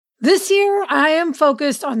This year, I am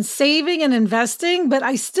focused on saving and investing, but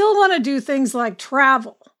I still want to do things like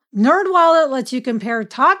travel. NerdWallet lets you compare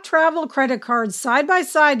top travel credit cards side by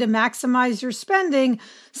side to maximize your spending,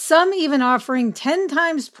 some even offering 10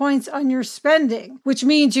 times points on your spending, which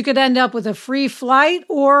means you could end up with a free flight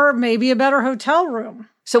or maybe a better hotel room.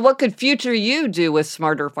 So what could future you do with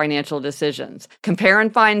smarter financial decisions? Compare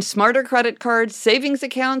and find smarter credit cards, savings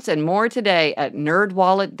accounts, and more today at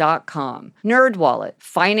nerdwallet.com. NerdWallet.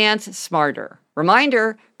 Finance smarter.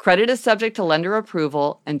 Reminder, credit is subject to lender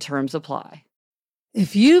approval and terms apply.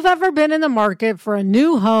 If you've ever been in the market for a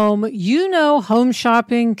new home, you know home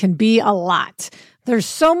shopping can be a lot. There's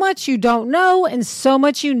so much you don't know and so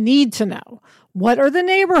much you need to know. What are the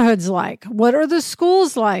neighborhoods like? What are the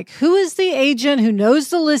schools like? Who is the agent who knows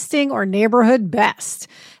the listing or neighborhood best?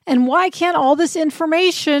 And why can't all this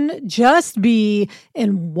information just be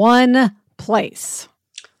in one place?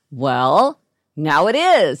 Well, now it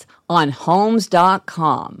is on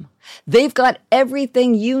Homes.com. They've got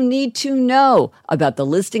everything you need to know about the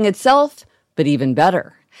listing itself, but even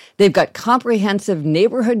better. They've got comprehensive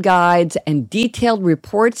neighborhood guides and detailed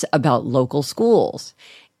reports about local schools.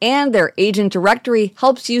 And their agent directory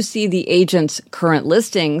helps you see the agent's current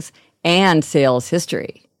listings and sales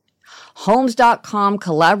history. Homes.com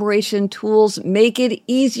collaboration tools make it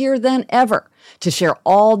easier than ever to share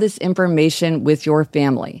all this information with your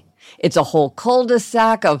family. It's a whole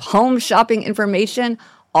cul-de-sac of home shopping information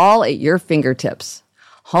all at your fingertips.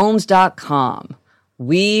 Homes.com.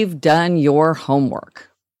 We've done your homework.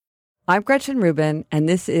 I'm Gretchen Rubin, and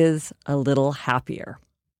this is A Little Happier.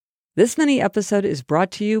 This mini episode is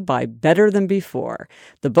brought to you by Better Than Before,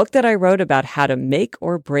 the book that I wrote about how to make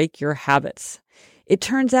or break your habits. It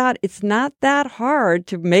turns out it's not that hard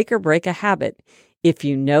to make or break a habit if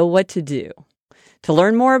you know what to do. To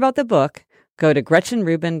learn more about the book, go to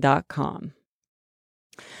GretchenRubin.com.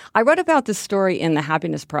 I wrote about this story in The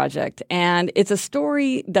Happiness Project, and it's a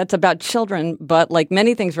story that's about children, but like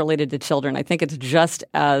many things related to children, I think it's just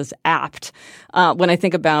as apt when I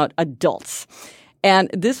think about adults.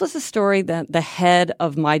 And this was a story that the head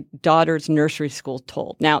of my daughter's nursery school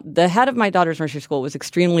told. Now, the head of my daughter's nursery school was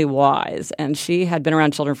extremely wise, and she had been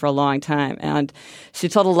around children for a long time. And she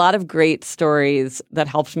told a lot of great stories that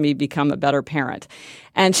helped me become a better parent.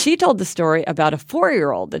 And she told the story about a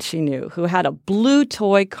 4-year-old that she knew who had a blue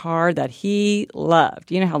toy car that he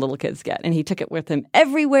loved. You know how little kids get. And he took it with him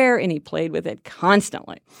everywhere, and he played with it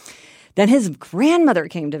constantly. Then his grandmother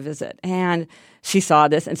came to visit, and she saw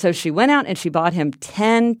this, and so she went out and she bought him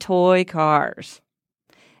 10 toy cars.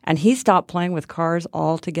 And he stopped playing with cars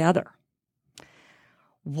altogether.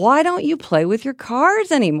 "Why don't you play with your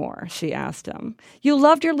cars anymore?" she asked him. "You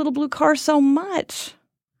loved your little blue car so much."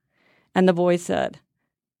 And the boy said,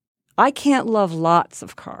 "I can't love lots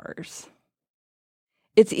of cars."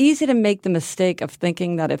 It's easy to make the mistake of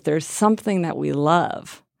thinking that if there's something that we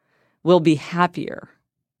love, we'll be happier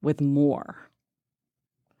with more.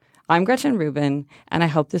 I'm Gretchen Rubin, and I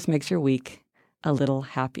hope this makes your week a little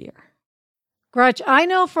happier. Gretch, I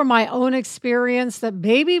know from my own experience that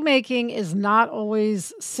baby making is not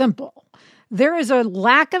always simple. There is a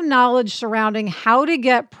lack of knowledge surrounding how to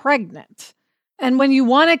get pregnant. And when you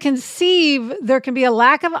want to conceive, there can be a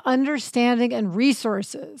lack of understanding and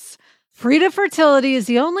resources. Frida Fertility is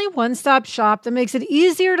the only one-stop shop that makes it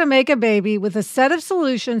easier to make a baby with a set of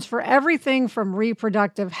solutions for everything from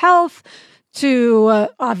reproductive health to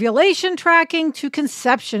ovulation tracking to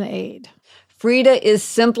conception aid. Frida is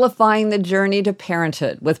simplifying the journey to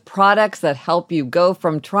parenthood with products that help you go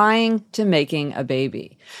from trying to making a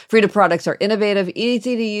baby. Frida products are innovative,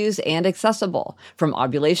 easy to use, and accessible, from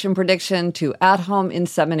ovulation prediction to at-home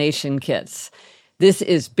insemination kits. This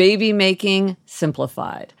is baby making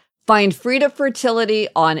simplified. Find Frida Fertility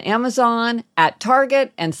on Amazon, at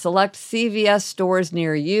Target, and select CVS stores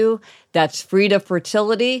near you. That's Frida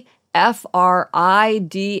Fertility,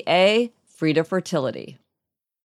 Frida, Frida Fertility.